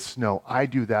as snow. I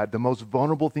do that. The most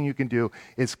vulnerable thing you can do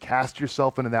is cast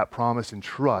yourself into that promise and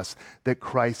trust that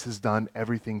Christ has done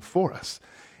everything for us.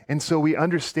 And so we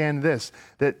understand this,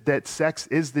 that sex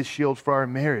is the shield for our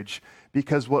marriage,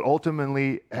 because what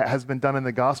ultimately has been done in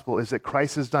the gospel is that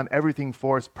Christ has done everything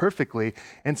for us perfectly.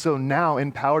 And so now,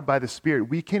 empowered by the Spirit,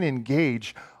 we can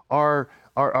engage our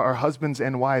husbands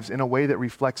and wives in a way that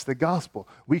reflects the gospel.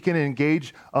 We can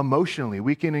engage emotionally,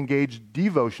 we can engage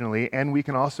devotionally, and we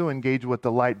can also engage with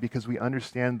delight because we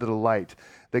understand the delight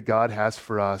that God has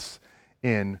for us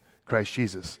in Christ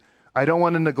Jesus. I don't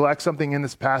want to neglect something in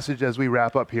this passage as we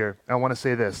wrap up here. I want to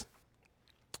say this,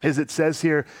 is it says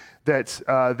here that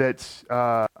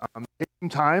taking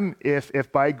time,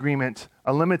 if by agreement,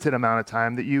 a limited amount of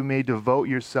time, that you may devote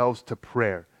yourselves to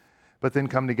prayer, but then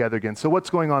come together again. So what's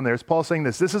going on there? Is Paul saying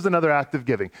this? This is another act of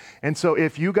giving. And so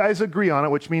if you guys agree on it,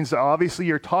 which means that obviously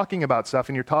you're talking about stuff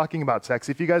and you're talking about sex,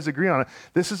 if you guys agree on it,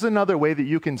 this is another way that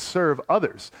you can serve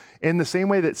others. In the same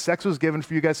way that sex was given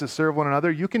for you guys to serve one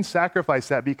another, you can sacrifice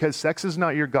that because sex is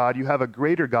not your God. You have a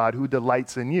greater God who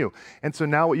delights in you. And so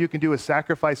now what you can do is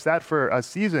sacrifice that for a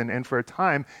season and for a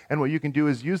time, and what you can do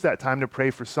is use that time to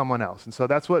pray for someone else. And so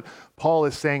that's what Paul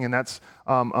is saying, and that's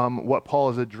what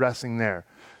Paul is addressing there.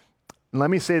 Let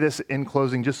me say this in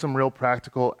closing, just some real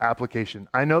practical application.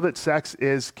 I know that sex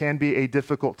can be a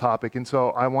difficult topic, and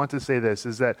so I want to say this,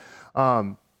 is that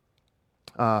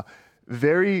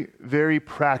very, very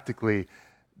practically,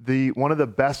 one of the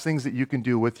best things that you can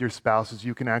do with your spouse is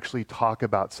you can actually talk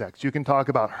about sex. You can talk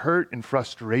about hurt and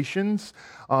frustrations.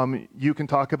 You can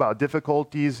talk about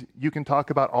difficulties. You can talk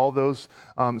about all those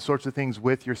sorts of things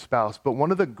with your spouse. But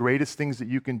one of the greatest things that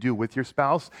you can do with your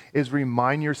spouse is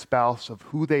remind your spouse of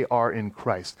who they are in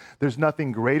Christ. There's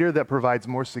nothing greater that provides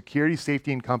more security,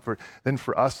 safety, and comfort than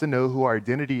for us to know who our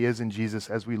identity is in Jesus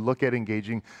as we look at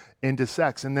engaging into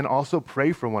sex. And then also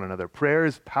pray for one another. Prayer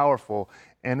is powerful,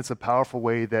 and it's a powerful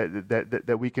way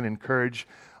that we can encourage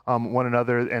one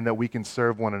another and that we can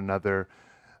serve one another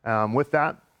With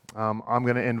that, I'm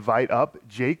going to invite up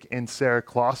Jake and Sarah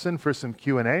Clausen for some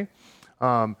Q&A.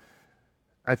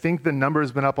 I think the number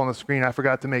has been up on the screen. I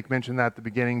forgot to make mention that at the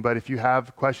beginning, but if you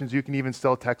have questions, you can even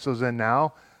still text those in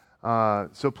now.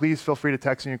 So please feel free to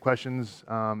text in your questions,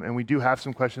 and we do have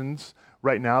some questions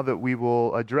right now that we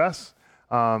will address.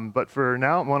 But for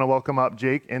now, I want to welcome up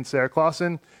Jake and Sarah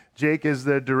Clausen. Jake is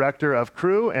the director of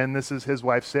Crew, and this is his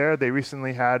wife, Sarah. They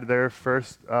recently had their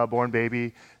first born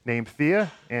baby named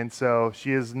Thea, and so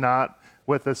she is not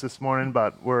with us this morning,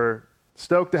 but we're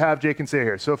stoked to have Jake and Sarah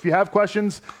here. So if you have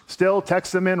questions, still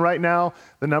text them in right now.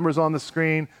 The number's on the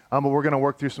screen, but we're going to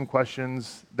work through some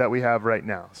questions that we have right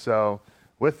now. So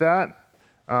with that,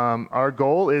 our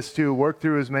goal is to work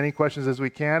through as many questions as we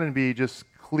can and be just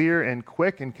clear and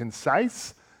quick and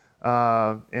concise.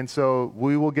 And so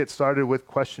we will get started with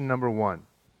question number 1.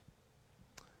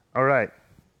 All right.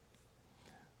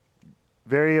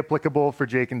 Very applicable for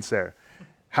Jake and Sarah.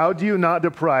 How do you not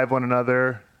deprive one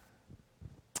another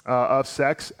of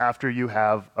sex after you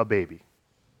have a baby?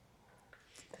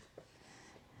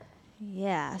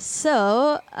 Yeah,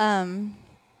 so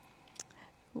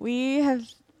we have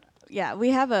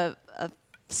a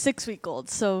 6-week-old,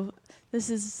 so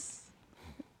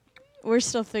we're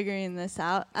still figuring this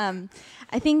out.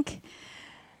 I think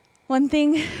one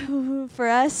thing for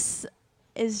us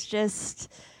is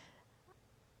just,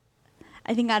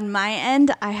 I think on my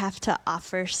end, I have to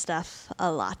offer stuff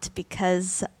a lot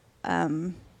because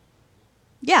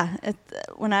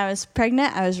when I was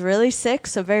pregnant, I was really sick,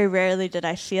 so very rarely did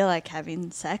I feel like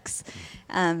having sex.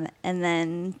 And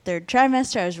then 3rd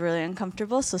trimester, I was really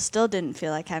uncomfortable, so still didn't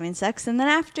feel like having sex. And then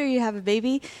after you have a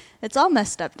baby, it's all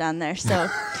messed up down there, so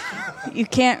you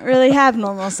can't really have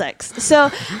normal sex. So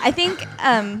I think,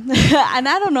 and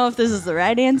I don't know if this is the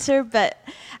right answer, but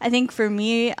I think for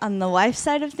me, on the wife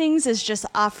side of things, is just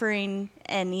offering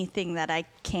anything that I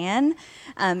can,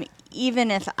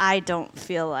 even if I don't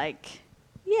feel like,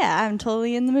 yeah, I'm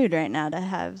totally in the mood right now to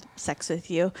have sex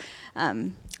with you.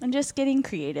 And just getting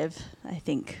creative, I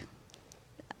think.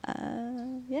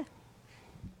 Yeah.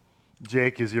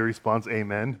 Jake, is your response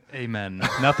amen? Amen.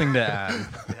 Nothing to add.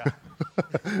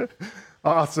 Yeah.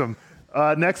 Awesome.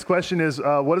 Next question is,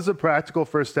 what is a practical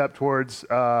first step towards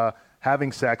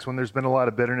having sex when there's been a lot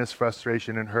of bitterness,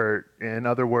 frustration, and hurt? In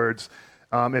other words,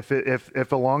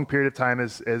 if a long period of time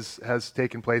has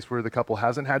taken place where the couple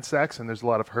hasn't had sex and there's a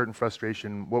lot of hurt and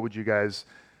frustration, what would you guys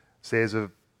say is a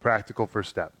practical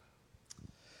first step?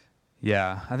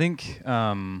 Yeah, I think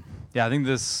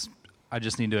I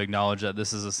just need to acknowledge that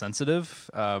this is a sensitive,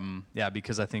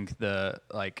 because I think the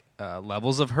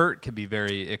levels of hurt can be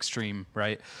very extreme,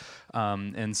 right?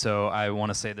 And so I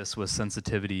want to say this with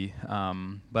sensitivity,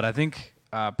 but I think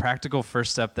practical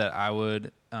first step that I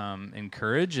would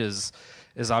encourage is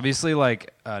obviously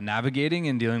navigating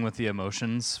and dealing with the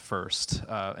emotions first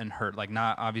and hurt,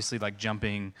 not obviously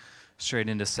jumping straight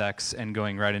into sex and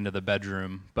going right into the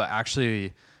bedroom, but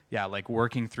actually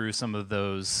working through some of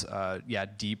those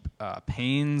deep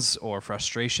pains or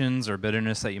frustrations or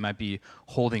bitterness that you might be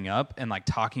holding up, and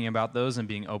talking about those and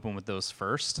being open with those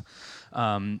first.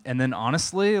 And then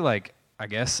honestly, I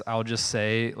guess I'll just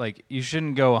say, you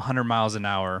shouldn't go 100 miles an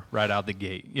hour right out the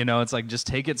gate. It's just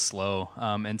take it slow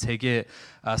and take it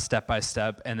step by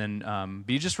step, and then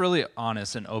be just really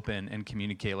honest and open and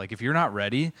communicate. If you're not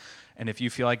ready, and if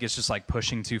you feel like it's just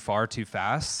pushing too far, too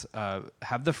fast,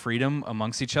 have the freedom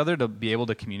amongst each other to be able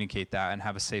to communicate that and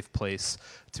have a safe place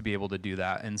to be able to do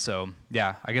that. And so,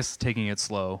 I guess taking it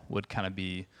slow would kind of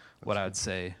be what I would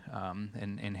say,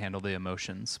 and handle the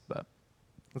emotions. But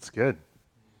that's good.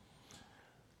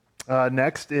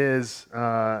 Next is,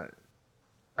 I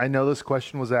know this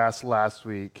question was asked last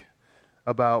week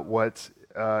about what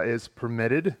is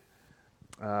permitted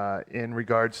in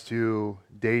regards to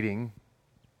dating,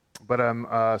 but I'm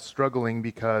struggling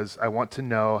because I want to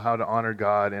know how to honor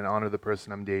God and honor the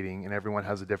person I'm dating, and everyone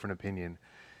has a different opinion.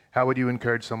 How would you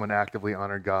encourage someone to actively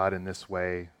honor God in this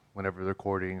way whenever they're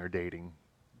courting or dating?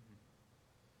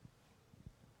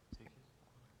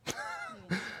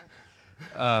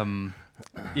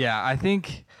 I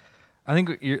think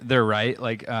they're right.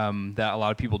 That a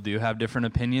lot of people do have different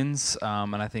opinions,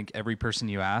 and I think every person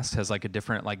you ask has a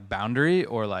different boundary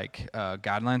or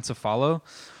guidelines to follow.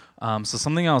 So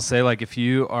something I'll say, if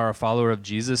you are a follower of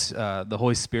Jesus, the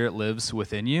Holy Spirit lives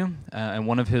within you, and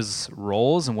one of his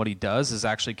roles and what he does is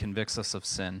actually convicts us of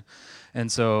sin.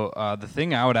 And so the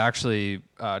thing I would actually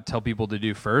tell people to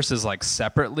do first is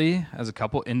separately as a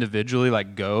couple, individually,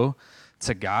 go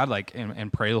to God,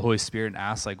 and pray the Holy Spirit and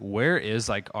ask, where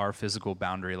is our physical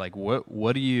boundary?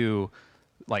 What do you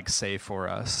like say for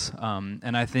us.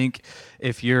 And I think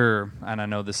if you're, and I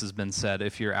know this has been said,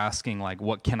 if you're asking like,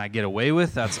 what can I get away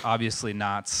with? That's obviously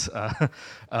not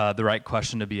the right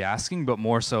question to be asking, but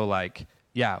more so like,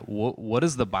 yeah, what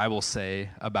does the Bible say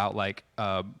about like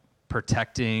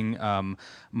protecting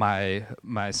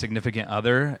my significant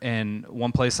other? And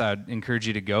one place I'd encourage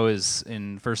you to go is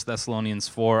in 1 Thessalonians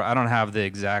 4. I don't have the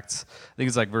exact, I think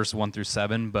it's like verse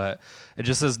 1-7, but it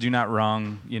just says, do not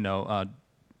wrong,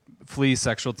 flee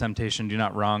sexual temptation, do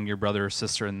not wrong your brother or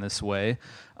sister in this way.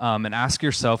 And ask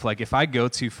yourself, like, if I go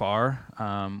too far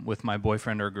with my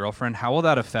boyfriend or girlfriend, how will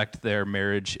that affect their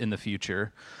marriage in the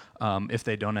future if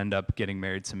they don't end up getting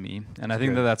married to me? And I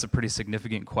think that's a pretty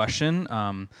significant question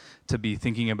to be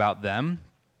thinking about them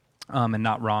and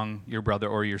not wrong your brother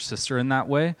or your sister in that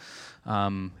way,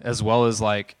 as well as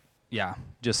like, yeah,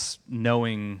 just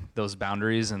knowing those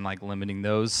boundaries and like limiting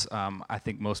those. I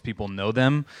think most people know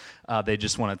them. They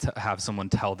just want to have someone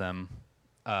tell them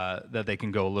that they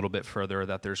can go a little bit further, or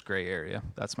that there's gray area.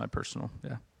 That's my personal,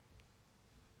 yeah.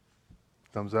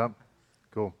 Thumbs up.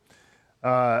 Cool.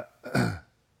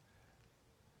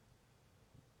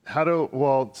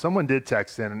 Someone did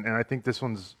text in, and I think this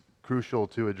one's crucial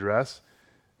to address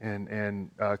and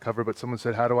cover, but someone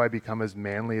said, how do I become as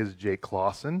manly as Jake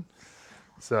Clausen?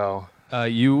 So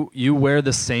you wear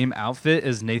the same outfit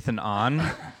as Nathan On,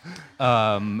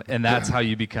 and that's how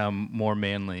you become more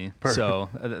manly. Perfect. So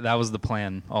that was the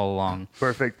plan all along.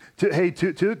 Perfect.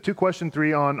 To question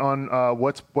 3 on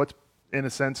what's in a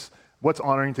sense what's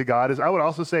honoring to God is, I would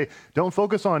also say, don't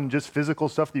focus on just physical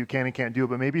stuff that you can and can't do,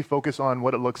 but maybe focus on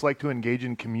what it looks like to engage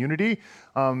in community,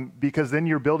 because then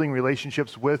you're building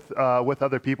relationships with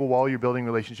other people while you're building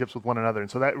relationships with one another. And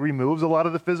so that removes a lot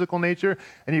of the physical nature,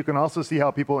 and you can also see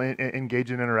how people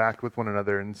engage and interact with one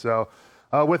another. And so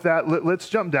with that, let's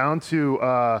jump down to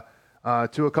a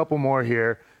couple more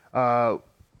here.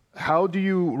 How do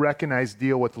you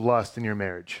deal with lust in your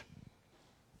marriage?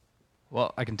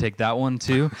 Well, I can take that one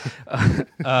too.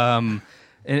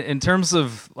 In terms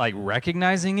of like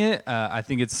recognizing it, I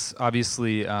think it's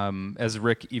obviously, as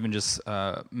Rick even just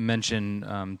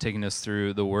mentioned, taking us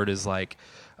through, the word is like,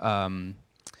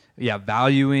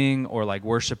 valuing or like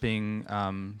worshiping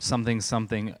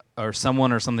something or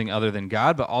someone or something other than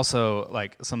God, but also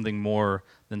like something more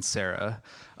than Sarah.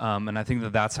 And I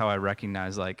think that's how I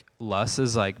recognize like lust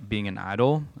is like being an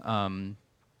idol.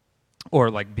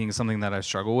 Or like being something that I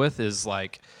struggle with is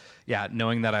like,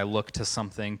 knowing that I look to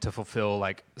something to fulfill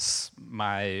like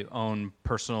my own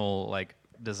personal like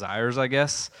desires, I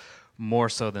guess, more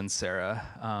so than Sarah.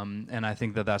 And I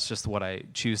think that's just what I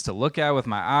choose to look at with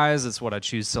my eyes. It's what I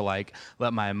choose to like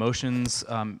let my emotions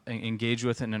engage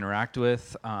with and interact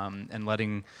with, and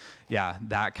letting,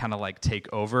 that kind of like take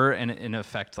over and in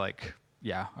effect like,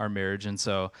 our marriage. And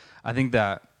so I think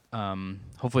that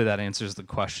hopefully that answers the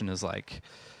question, is like,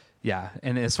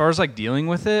 and as far as like dealing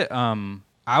with it,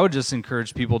 I would just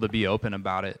encourage people to be open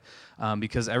about it,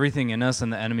 because everything in us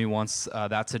and the enemy wants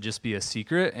that to just be a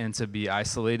secret and to be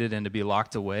isolated and to be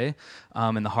locked away.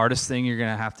 And the hardest thing you're going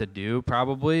to have to do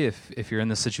probably if you're in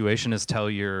this situation is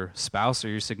tell your spouse or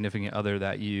your significant other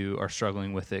that you are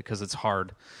struggling with it, because it's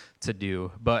hard to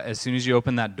do. But as soon as you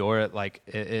open that door,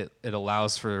 it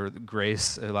allows for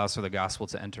grace, it allows for the gospel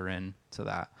to enter in to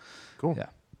that. Cool. Yeah.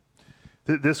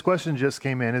 This question just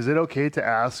came in. Is it okay to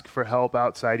ask for help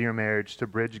outside your marriage to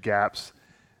bridge gaps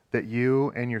that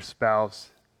you and your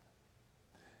spouse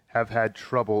have had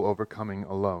trouble overcoming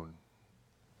alone?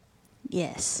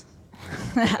 Yes.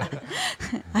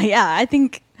 I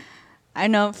think, I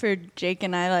know for Jake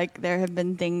and I, like, there have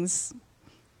been things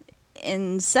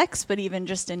in sex, but even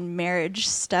just in marriage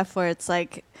stuff where it's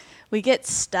like we get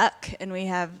stuck and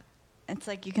it's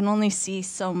like you can only see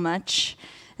so much.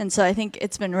 And so I think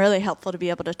it's been really helpful to be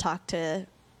able to talk to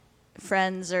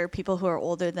friends or people who are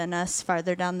older than us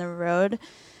farther down the road,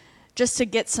 just to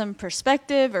get some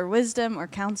perspective or wisdom or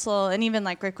counsel. And even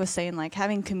like Rick was saying, like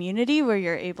having community where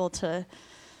you're able to,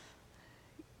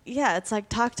 it's like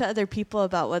talk to other people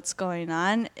about what's going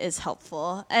on is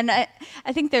helpful. And I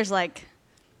think there's like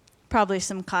probably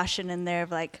some caution in there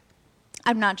of like,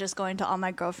 I'm not just going to all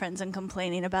my girlfriends and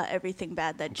complaining about everything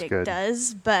bad that Jake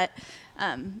does, but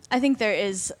I think there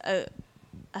is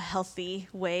a healthy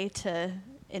way to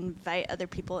invite other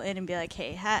people in and be like,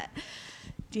 hey,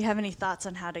 do you have any thoughts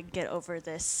on how to get over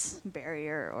this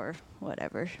barrier or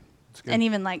whatever? And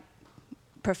even like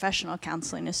professional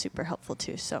counseling is super helpful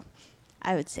too. So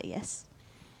I would say yes.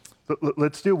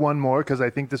 Let's do one more, because I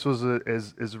think this was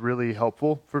is really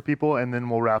helpful for people, and then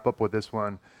we'll wrap up with this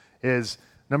one. Is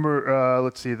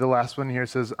Let's see, the last one here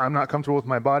says, I'm not comfortable with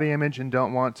my body image and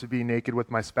don't want to be naked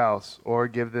with my spouse or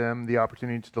give them the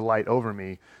opportunity to delight over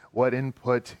me. What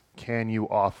input can you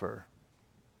offer?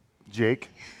 Jake?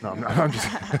 No, I'm just,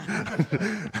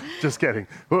 just kidding.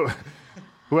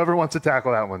 Whoever wants to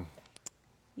tackle that one.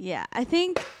 Yeah, I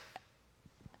think,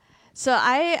 so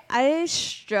I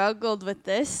struggled with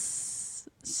this,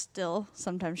 still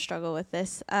sometimes struggle with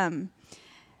this. And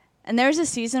there was a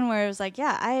season where it was like,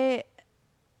 yeah,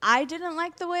 I didn't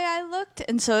like the way I looked,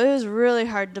 and so it was really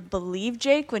hard to believe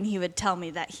Jake when he would tell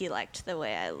me that he liked the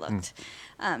way I looked.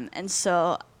 And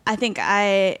so I think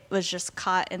I was just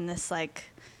caught in this like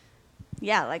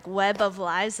web of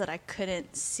lies that I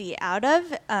couldn't see out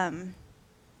of. And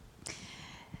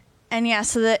yeah,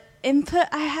 so the input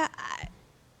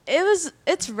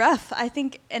it's rough, I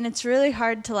think, and it's really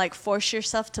hard to like force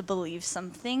yourself to believe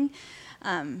something.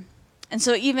 And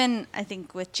so even, I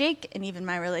think, with Jake and even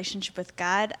my relationship with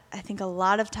God, I think a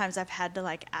lot of times I've had to,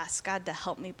 like, ask God to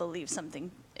help me believe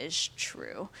something is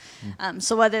true.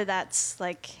 So whether that's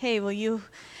like, hey, will you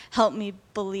help me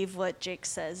believe what Jake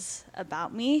says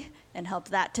about me and help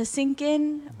that to sink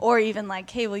in? Or even like,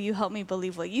 hey, will you help me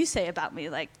believe what you say about me,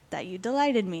 like that you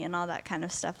delight in me and all that kind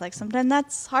of stuff. Like sometimes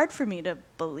that's hard for me to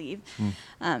believe.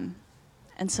 And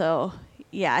so,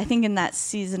 yeah, I think in that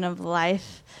season of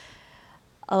life,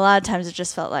 a lot of times it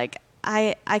just felt like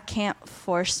I can't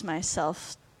force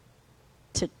myself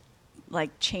to like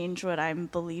change what I'm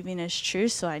believing is true,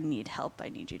 so I need help. I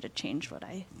need you to change what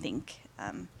I think.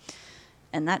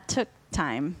 And that took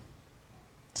time.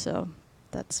 So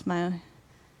that's my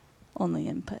only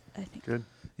input, I think. Good.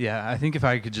 Yeah, I think if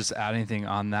I could just add anything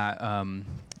on that,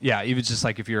 even just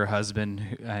like if you're a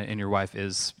husband and your wife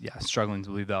is, struggling to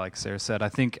believe that, like Sarah said, I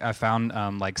think I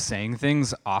found like saying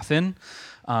things often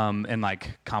and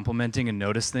like complimenting and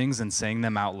notice things and saying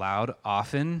them out loud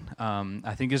often,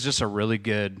 I think is just a really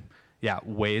good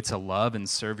way to love and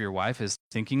serve your wife is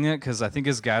thinking it, because I think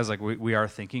as guys, like we are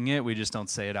thinking it, we just don't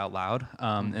say it out loud.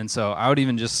 And so I would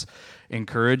even just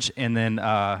encourage, and then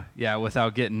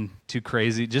without getting too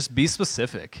crazy, just be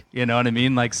specific. You know what I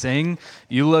mean? Like saying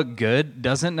you look good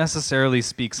doesn't necessarily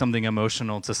speak something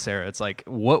emotional to Sarah. It's like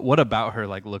what about her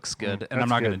like looks good? And I'm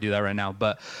not going to do that right now,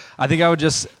 but I think I would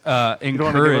just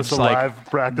encourage,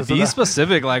 like, be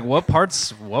specific. Like what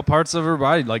parts of her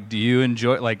body like do you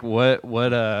enjoy? Like what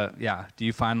do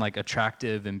you find like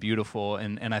attractive and beautiful?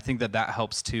 And I think that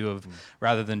helps too, of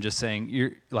rather than just saying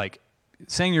you're like.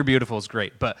 Saying you're beautiful is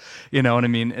great, but you know what I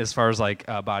mean? As far as like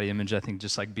body image, I think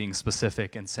just like being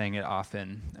specific and saying it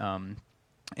often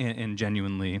and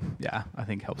genuinely, I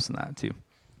think helps in that too.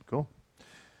 Cool.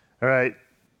 All right.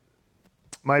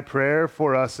 My prayer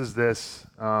for us is this,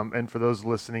 and for those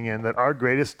listening in, that our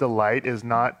greatest delight is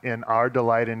not in our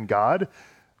delight in God,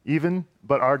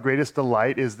 but our greatest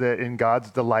delight is that in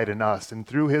God's delight in us, and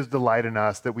through his delight in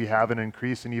us, that we have an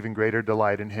increased and even greater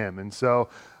delight in him. And so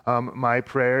my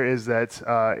prayer is that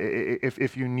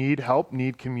if you need help,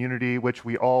 need community, which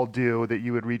we all do, that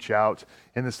you would reach out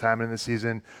in this time and in this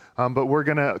season. But we're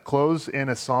going to close in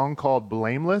a song called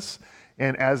Blameless.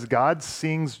 And as God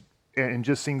sings and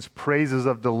just sings praises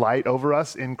of delight over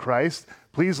us in Christ,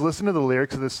 please listen to the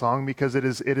lyrics of this song, because it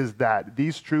is that.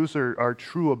 These truths are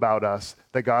true about us,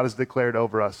 that God has declared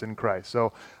over us in Christ.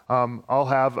 So I'll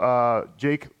have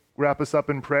Jake wrap us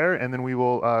up in prayer, and then we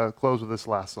will close with this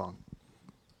last song.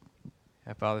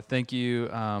 Yeah, Father, thank you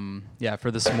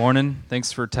for this morning.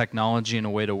 Thanks for technology and a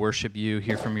way to worship you,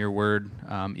 hear from your word,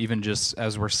 even just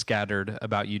as we're scattered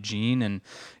about Eugene and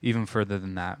even further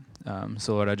than that.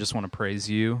 So, Lord, I just want to praise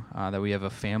you that we have a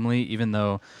family, even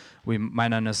though we might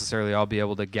not necessarily all be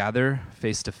able to gather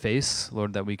face to face,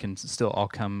 Lord, that we can still all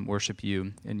come worship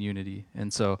you in unity.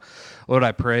 And so, Lord,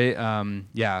 I pray,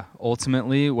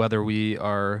 ultimately, whether we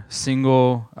are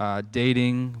single,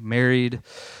 dating, married,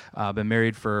 been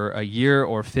married for a year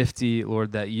or 50,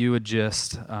 Lord, that you would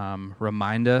just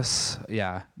remind us,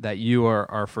 that you are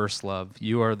our first love.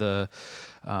 You are the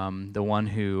one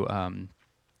who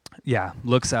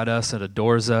looks at us and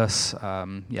adores us,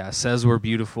 says we're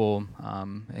beautiful,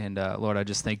 and Lord, I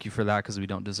just thank you for that, because we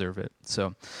don't deserve it.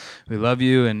 So we love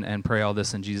you and pray all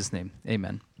this in Jesus' name.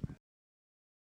 Amen.